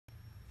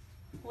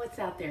What's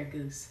out there,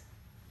 Goose?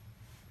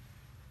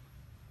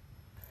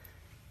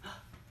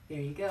 There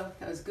you go.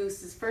 That was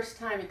Goose's first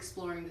time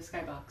exploring the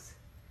skybox.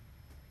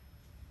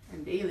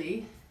 And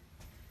Bailey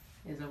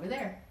is over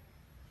there.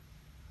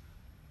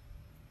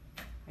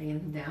 Are you gonna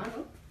come down?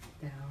 Oh,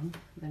 down.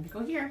 Then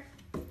go here.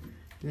 And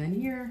then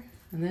here.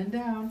 And then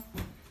down.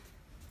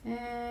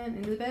 And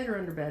into the bed or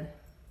under bed?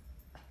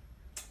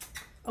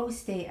 Oh,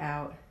 stay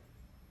out.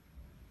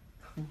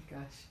 Oh my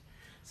gosh.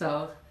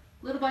 So,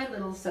 little by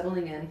little,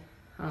 settling in.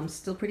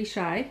 Still pretty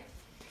shy.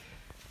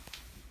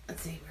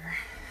 Let's see where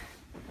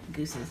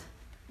Goose is.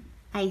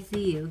 I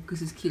see you.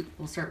 Goose is cute.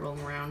 We'll start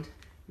rolling around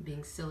and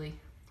being silly.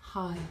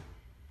 Hi.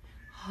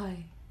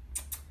 Hi.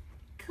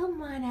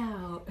 Come on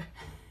out.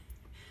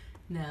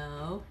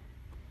 No.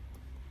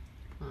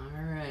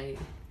 All right.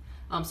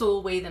 So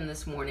we'll weigh them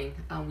this morning.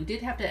 We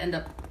did have to end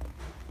up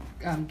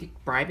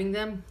bribing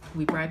them.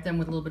 We bribed them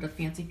with a little bit of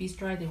Fancy Feast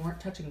dry. They weren't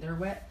touching their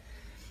wet.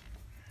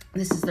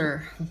 This is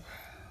their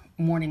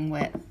morning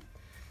wet.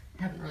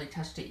 Haven't really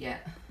touched it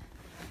yet.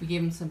 We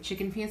gave them some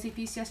chicken Fancy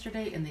Feast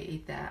yesterday and they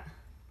ate that.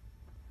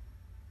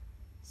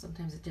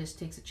 Sometimes it just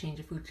takes a change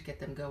of food to get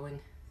them going.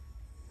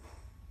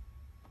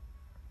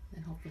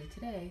 And hopefully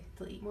today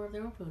they'll eat more of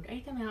their own food. I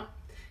ate them out.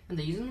 And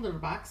they're using the litter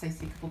box. I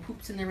see a couple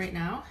poops in there right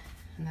now.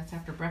 And that's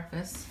after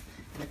breakfast.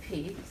 And I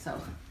paid, so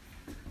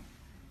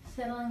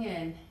settling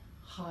in.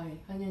 Hi,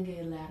 I'm gonna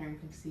get a ladder and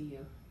come see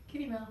you.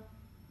 Kitty Bell.